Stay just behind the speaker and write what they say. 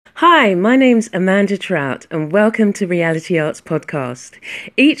Hi, my name's Amanda Trout and welcome to Reality Arts Podcast.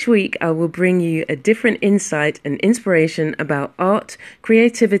 Each week I will bring you a different insight and inspiration about art,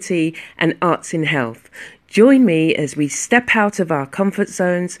 creativity and arts in health. Join me as we step out of our comfort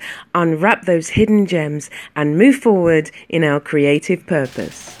zones, unwrap those hidden gems and move forward in our creative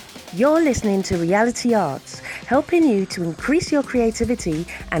purpose. You're listening to Reality Arts, helping you to increase your creativity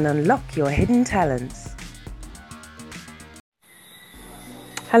and unlock your hidden talents.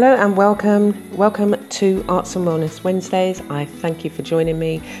 Hello and welcome to Arts and Wellness Wednesdays. I thank you for joining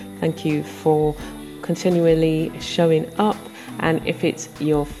me. Thank you for continually showing up. And if it's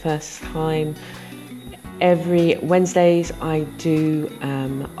your first time, every Wednesdays I do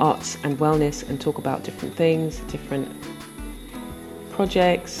arts and wellness and talk about different things, different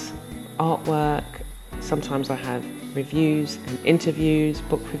projects, artwork. Sometimes I have reviews and interviews,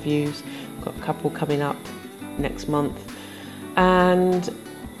 book reviews. I've got a couple coming up next month. And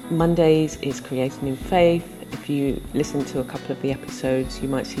Mondays is Creating in Faith. If you listen to a couple of the episodes, you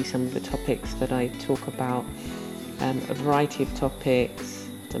might see some of the topics that I talk about, a variety of topics,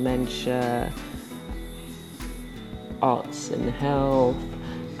 dementia, arts and health.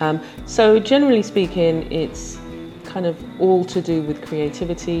 So generally speaking, it's kind of all to do with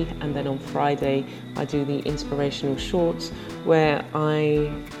creativity. And then on Friday, I do the inspirational shorts where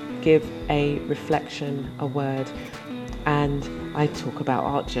I give a reflection, a word, and I talk about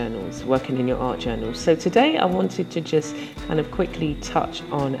art journals, working in your art journals. So today I wanted to just kind of quickly touch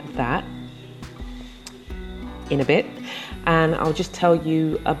on that in a bit, and I'll just tell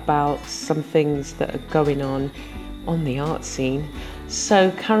you about some things that are going on the art scene. So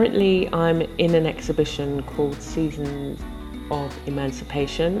currently I'm in an exhibition called Seasons of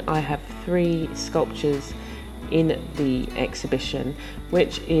Emancipation. I have 3 sculptures in the exhibition,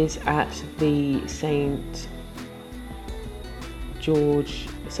 which is at the St.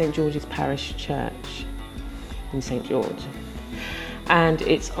 George's Parish Church in St. George, and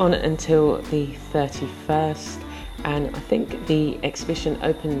it's on until the 31st, and I think the exhibition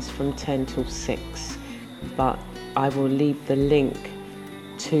opens from 10 till 6, but I will leave the link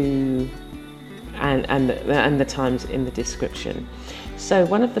to and the times in the description. So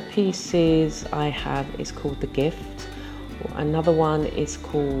one of the pieces I have is called The Gift. Another one is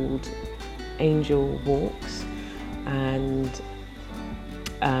called Angel Walks, and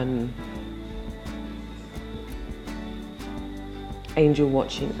Angel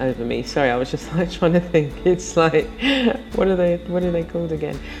Watching Over Me. Sorry, I was just like trying to think. It's like, what are they called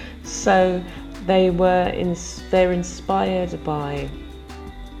again? So they're inspired by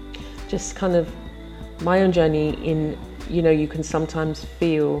just kind of my own journey in, you can sometimes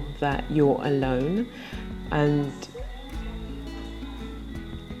feel that you're alone and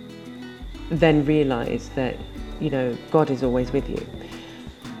then realize that, God is always with you.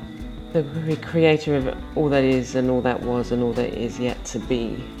 The creator of all that is and all that was and all that is yet to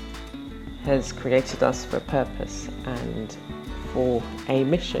be has created us for a purpose and for a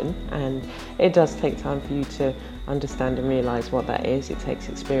mission, and it does take time for you to understand and realize what that is. It takes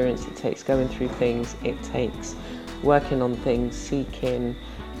experience, it takes going through things, it takes working on things, seeking,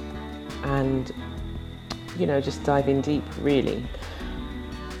 and just diving deep, really.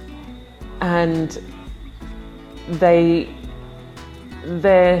 And they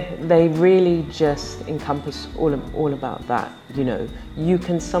really just encompass all about that. You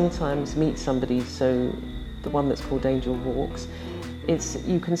can sometimes meet somebody, so the one that's called Angel Walks,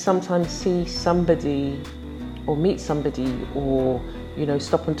 you can sometimes see somebody or meet somebody or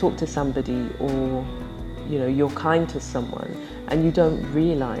stop and talk to somebody, or you're kind to someone and you don't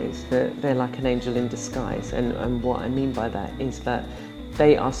realize that they're like an angel in disguise. And what I mean by that is that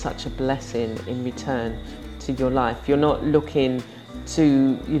they are such a blessing in return to your life. You're not looking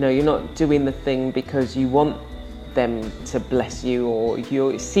to, you're not doing the thing because you want them to bless you or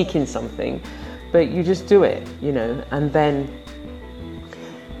you're seeking something, but you just do it, and then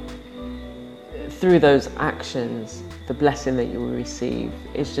through those actions, the blessing that you will receive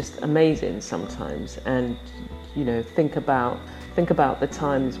is just amazing sometimes. And, think about the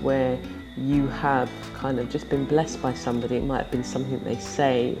times where you have kind of just been blessed by somebody. It might have been something they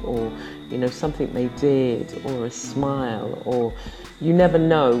say, or something they did, or a smile, or you never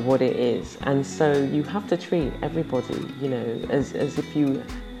know what it is. And so you have to treat everybody as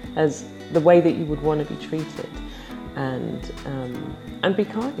the way that you would want to be treated, and be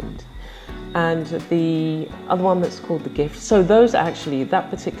kind. And the other one that's called The Gift, so those actually, that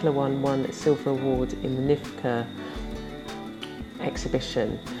particular one won a silver award in the NIFCA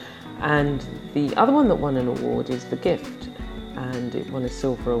exhibition. And the other one that won an award is The Gift, and it won a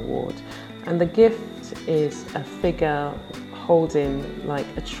silver award. And The Gift is a figure holding like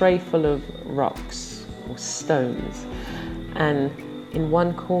a tray full of rocks or stones, and in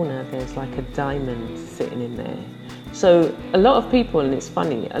one corner there's like a diamond sitting in there. So a lot of people, and it's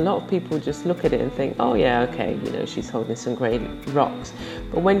funny, a lot of people just look at it and think, oh yeah, okay, you know, she's holding some great rocks.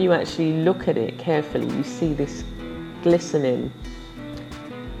 But when you actually look at it carefully, you see this glistening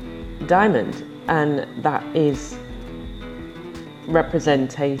diamond, and that is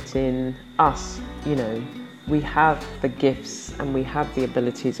representing us. You know, we have the gifts and we have the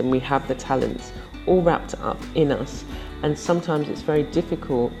abilities and we have the talents all wrapped up in us, and sometimes it's very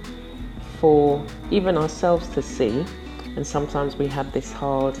difficult for even ourselves to see, and sometimes we have this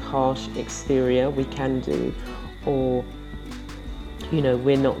hard, harsh exterior we can do, or you know,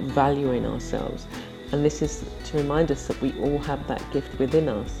 we're not valuing ourselves. And this is to remind us that we all have that gift within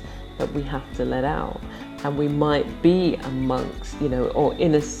us that we have to let out. And we might be amongst, you know, or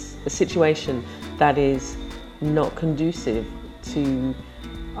in a situation that is not conducive to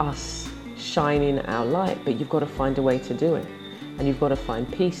us shining our light, but you've got to find a way to do it. And you've got to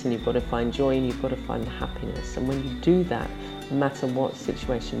find peace, and you've got to find joy, and you've got to find happiness. And when you do that, no matter what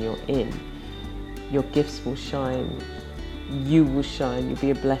situation you're in, your gifts will shine, you will shine, you'll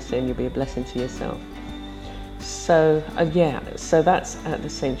be a blessing to yourself. So so that's at the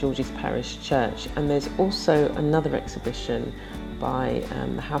St. George's Parish Church. And there's also another exhibition by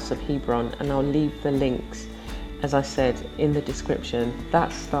the House of Hebron, and I'll leave the links, as I said, in the description.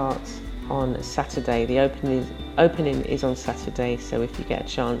 That starts on Saturday. The opening is on Saturday, so if you get a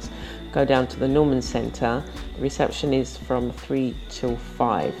chance, go down to the Norman Centre. The reception is from 3 till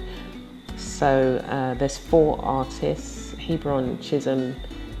 5. So there's 4 artists. Hebron Chisholm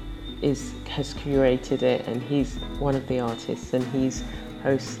has curated it, and he's one of the artists, and he's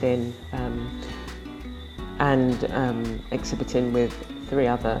hosting and exhibiting with 3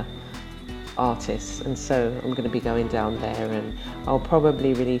 other artists. And so I'm going to be going down there, and I'll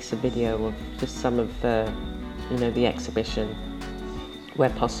probably release a video of just some of the, you know, the exhibition where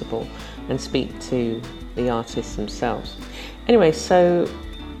possible, and speak to the artists themselves. Anyway, so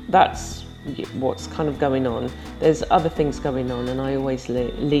that's what's kind of going on. There's other things going on, and I always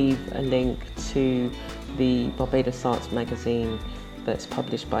leave a link to the Barbados Arts magazine that's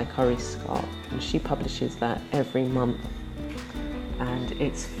published by Corrie Scott, and she publishes that every month, and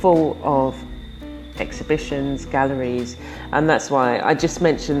it's full of exhibitions, galleries, and that's why I just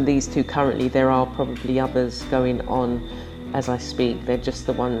mentioned these 2 currently. There are probably others going on as I speak. They're just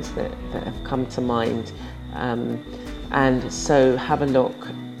the ones that have come to mind, and so have a look.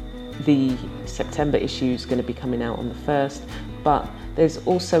 The September issue is going to be coming out on the 1st, but there's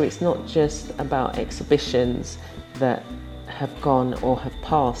also, it's not just about exhibitions that have gone or have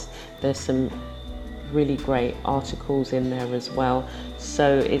passed. There's some really great articles in there as well,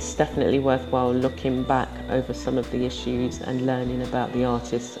 so it's definitely worthwhile looking back over some of the issues and learning about the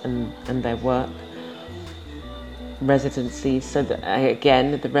artists and their work. Residencies, so that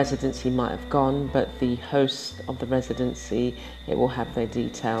again, the residency might have gone, but the host of the residency, it will have their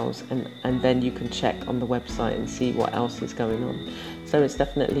details, and then you can check on the website and see what else is going on. So it's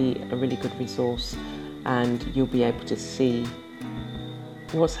definitely a really good resource, and you'll be able to see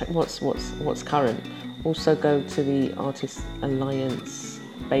what's current. Also go to the Artists Alliance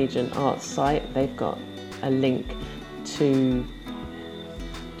Bajan Arts site. They've got a link to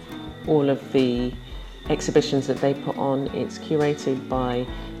all of the exhibitions that they put on. It's curated by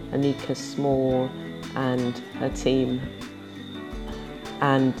Anika Small and her team,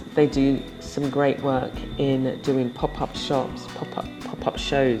 and they do some great work in doing pop-up shops, pop-up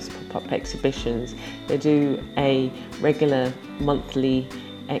shows, pop-up exhibitions. They do a regular monthly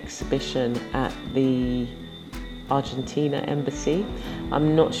exhibition at the Argentina Embassy.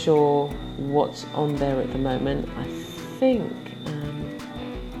 I'm not sure what's on there at the moment. I think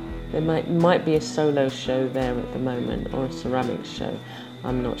there might be a solo show there at the moment, or a ceramics show.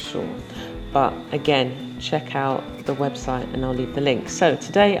 I'm not sure. But again, check out the website, and I'll leave the link. So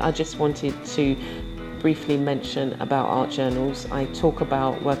today I just wanted to briefly mention about art journals. I talk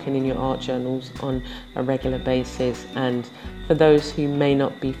about working in your art journals on a regular basis, and for those who may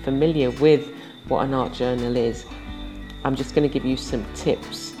not be familiar with what an art journal is, I'm just going to give you some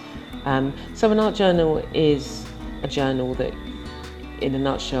tips. So an art journal is a journal that, in a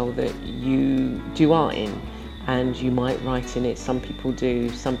nutshell, that you do art in, and you might write in it. Some people do,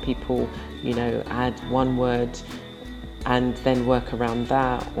 some people, you know, add one word and then work around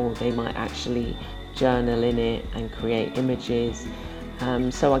that, or they might actually journal in it and create images.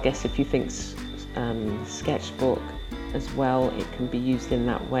 So I guess if you think sketchbook as well, it can be used in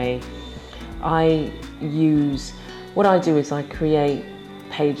that way. What I do is I create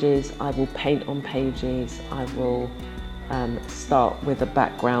pages, I will paint on pages, I will start with a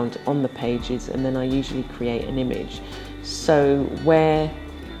background on the pages, and then I usually create an image. So where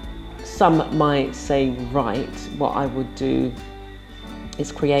some might say, right, what I would do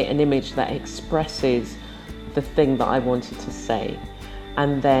is create an image that expresses the thing that I wanted to say.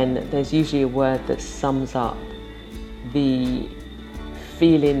 And then there's usually a word that sums up the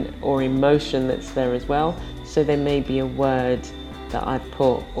feeling or emotion that's there as well. So there may be a word that I've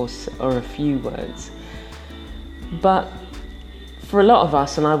put or a few words. But for a lot of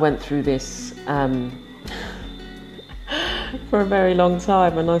us, and I went through this for a very long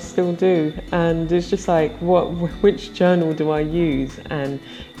time, and I still do, and it's just like, which journal do I use? And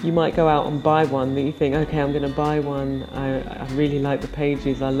you might go out and buy one that you think, okay, I'm going to buy one, I really like the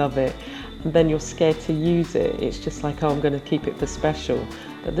pages, I love it, and then you're scared to use it. It's just like, oh, I'm going to keep it for special,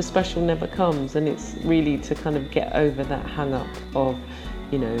 but the special never comes. And it's really to kind of get over that hang up of,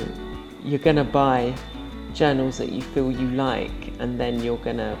 you know, you're going to buy journals that you feel you like, and then you're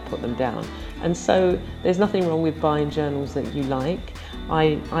going to put them down. And so there's nothing wrong with buying journals that you like.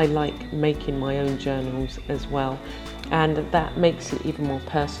 I like making my own journals as well, and that makes it even more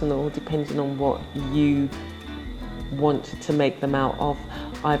personal depending on what you want to make them out of.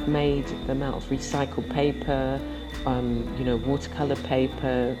 I've made them out of recycled paper, watercolor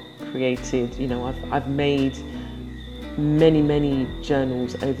paper, created, I've made many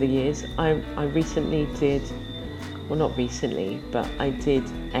journals over the years. I recently did, well, not recently, but I did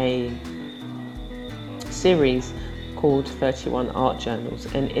a series called 31 Art Journals,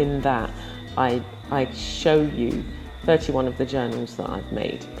 and in that I show you 31 of the journals that I've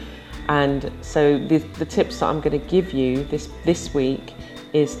made. And so the tips that I'm going to give you this week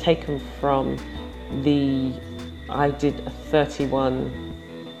is taken from I did 31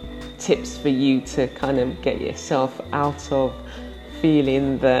 tips for you to kind of get yourself out of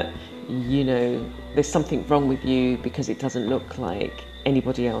feeling that, there's something wrong with you because it doesn't look like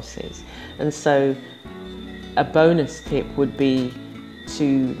anybody else's. And so a bonus tip would be to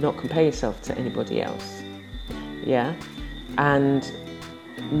not compare yourself to anybody else, and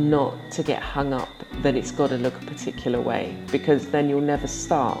not to get hung up that it's got to look a particular way, because then you'll never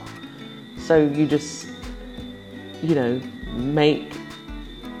start. So you just,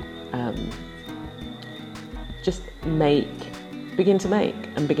 begin to make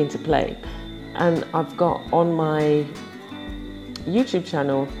and begin to play. And I've got on my YouTube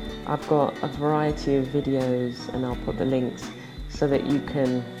channel, I've got a variety of videos, and I'll put the links so that you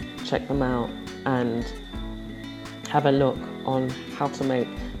can check them out and have a look on how to make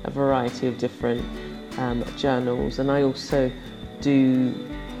a variety of different journals. And I also do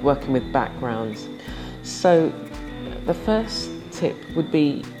working with backgrounds. So the first tip would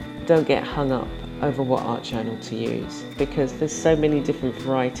be, don't get hung up over what art journal to use, because there's so many different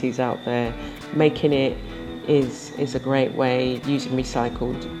varieties out there. Making it is a great way, using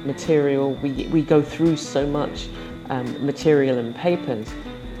recycled material. We go through so much material and papers,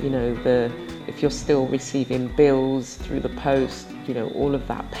 if you're still receiving bills through the post, all of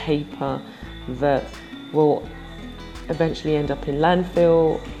that paper that will eventually end up in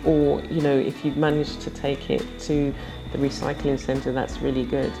landfill, or if you've managed to take it to the recycling centre, that's really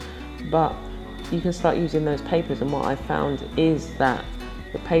good. But you can start using those papers, and what I found is that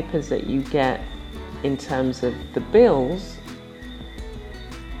the papers that you get in terms of the bills,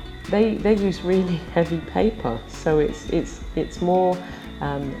 they use really heavy paper, so it's more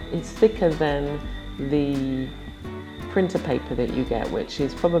it's thicker than the printer paper that you get, which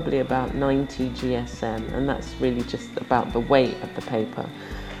is probably about 90 GSM, and that's really just about the weight of the paper.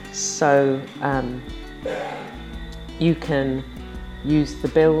 So you can use the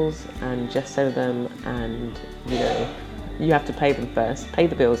bills and gesso them, and you have to pay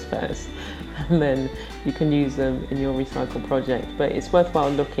the bills first, and then you can use them in your recycle project. But it's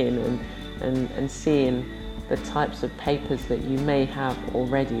worthwhile looking and seeing the types of papers that you may have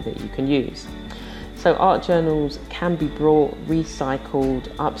already that you can use. So art journals can be brought, recycled,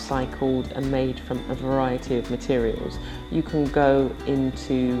 upcycled, and made from a variety of materials. You can go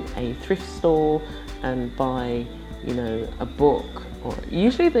into a thrift store and buy, a book, or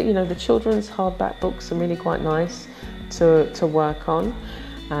usually the children's hardback books are really quite nice to work on,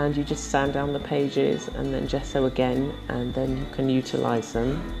 and you just sand down the pages and then gesso again, and then you can utilize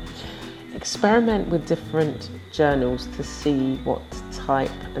them. Experiment with different journals to see what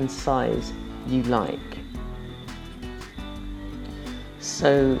type and size you like.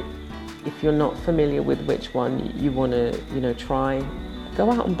 So if you're not familiar with which one you want to try,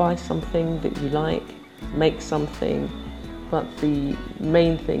 go out and buy something that you like, make something, but the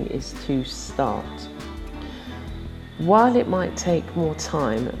main thing is to start. While it might take more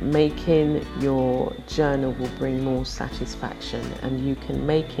time, making your journal will bring more satisfaction, and you can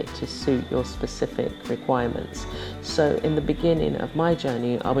make it to suit your specific requirements. So in the beginning of my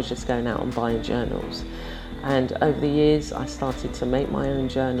journey, I was just going out and buying journals. And over the years, I started to make my own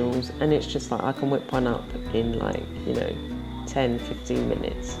journals, and it's just like I can whip one up in 10, 15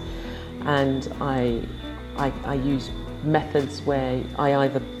 minutes. And I use methods where I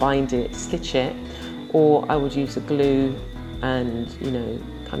either bind it, stitch it, or I would use a glue and,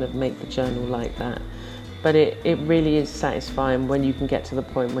 kind of make the journal like that. But it really is satisfying when you can get to the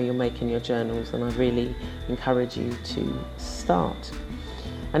point where you're making your journals, and I really encourage you to start.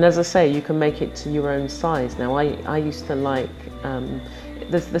 And as I say, you can make it to your own size. Now, I used to like,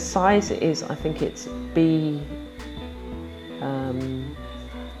 the size is, I think it's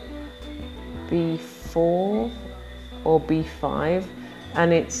B4 or B5,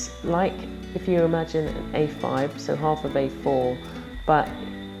 and it's like, if you imagine an A5, so half of A4, but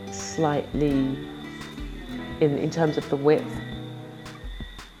slightly, in terms of the width,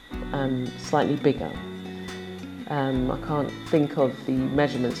 slightly bigger. I can't think of the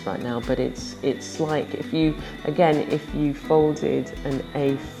measurements right now, but it's like if you folded an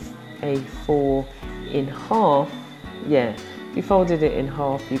A4 in half, if you folded it in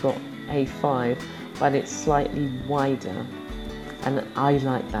half, you got A5, but it's slightly wider. And I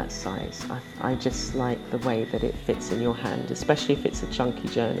like that size. I just like the way that it fits in your hand, especially if it's a chunky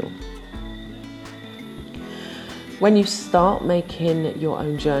journal. When you start making your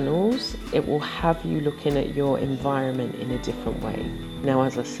own journals, it will have you looking at your environment in a different way. Now,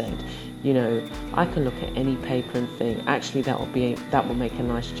 as I said, I can look at any paper and think, actually that will make a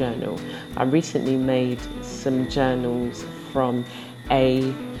nice journal. I recently made some journals from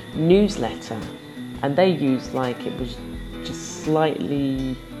a newsletter, and they used it was just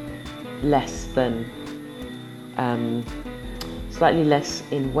slightly less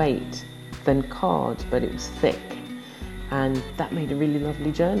in weight than card, but it was thick, and that made a really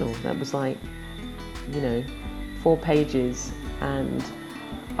lovely journal. That was 4 pages, and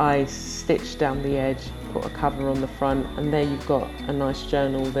I stitched down the edge, put a cover on the front, and there you've got a nice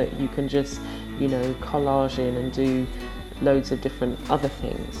journal that you can just collage in and do loads of different other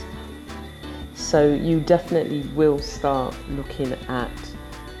things. So you definitely will start looking at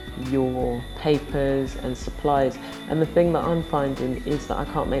your papers and supplies. And the thing that I'm finding is that I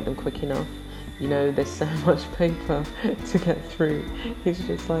can't make them quick enough. There's so much paper to get through. It's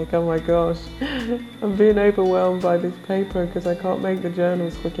just like, oh my gosh, I'm being overwhelmed by this paper because I can't make the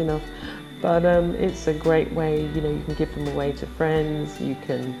journals quick enough. But it's a great way, you can give them away to friends. You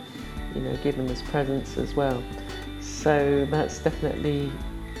can, give them as presents as well. So that's definitely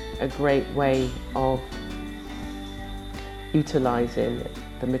a great way of utilising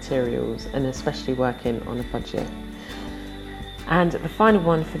the materials, and especially working on a budget. And the final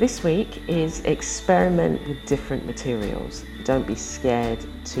one for this week is experiment with different materials. Don't be scared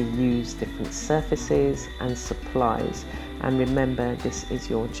to use different surfaces and supplies. And remember, this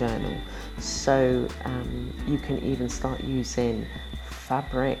is your journal. So you can even start using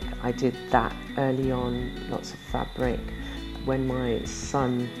fabric. I did that early on, lots of fabric. When my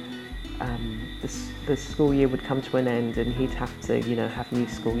son, the school year would come to an end and he'd have to, have new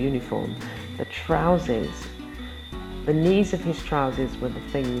school uniform, the knees of his trousers were the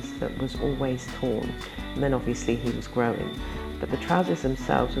things that was always torn. And then obviously he was growing. But the trousers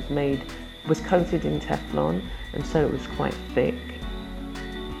themselves was coated in Teflon, and so it was quite thick.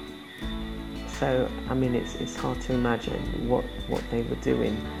 So, it's hard to imagine what they were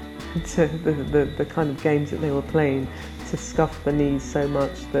doing to the kind of games that they were playing to scuff the knees so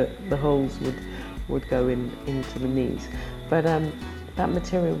much that the holes would go into the knees. But that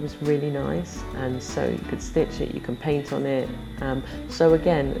material was really nice, and so you could stitch it, you can paint on it. So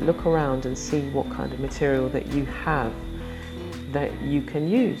again, look around and see what kind of material that you have that you can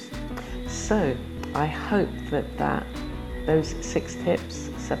use. So I hope that those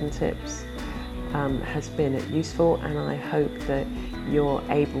 7 tips has been useful, and I hope that you're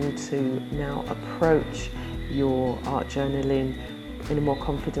able to now approach your art journaling in a more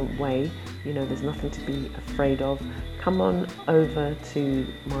confident way. There's nothing to be afraid of. Come on over to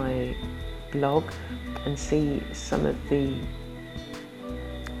my blog and see some of the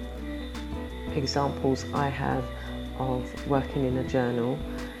examples I have of working in a journal.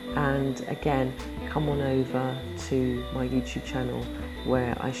 And again, come on over to my YouTube channel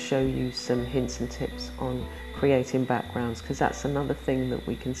where I show you some hints and tips on creating backgrounds, because that's another thing that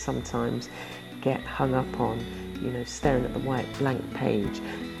we can sometimes get hung up on, staring at the white blank page,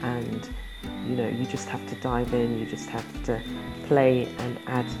 and you just have to dive in, you just have to play and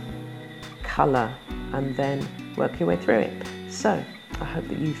add colour, and then work your way through it. So I hope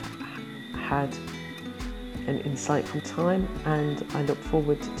that you've had an insightful time, and I look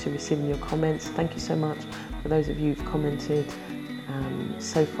forward to receiving your comments. Thank you so much for those of you who've commented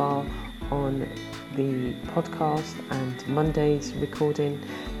so far on the podcast and Monday's recording.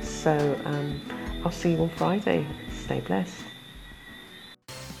 So I'll see you on Friday. Stay blessed.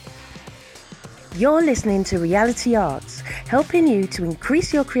 You're listening to Reality Arts, helping you to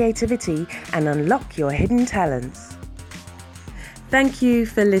increase your creativity and unlock your hidden talents. Thank you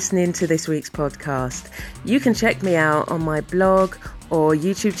for listening to this week's podcast. You can check me out on my blog or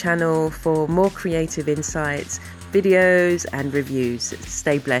YouTube channel for more creative insights, videos and reviews.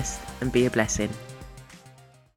 Stay blessed and be a blessing.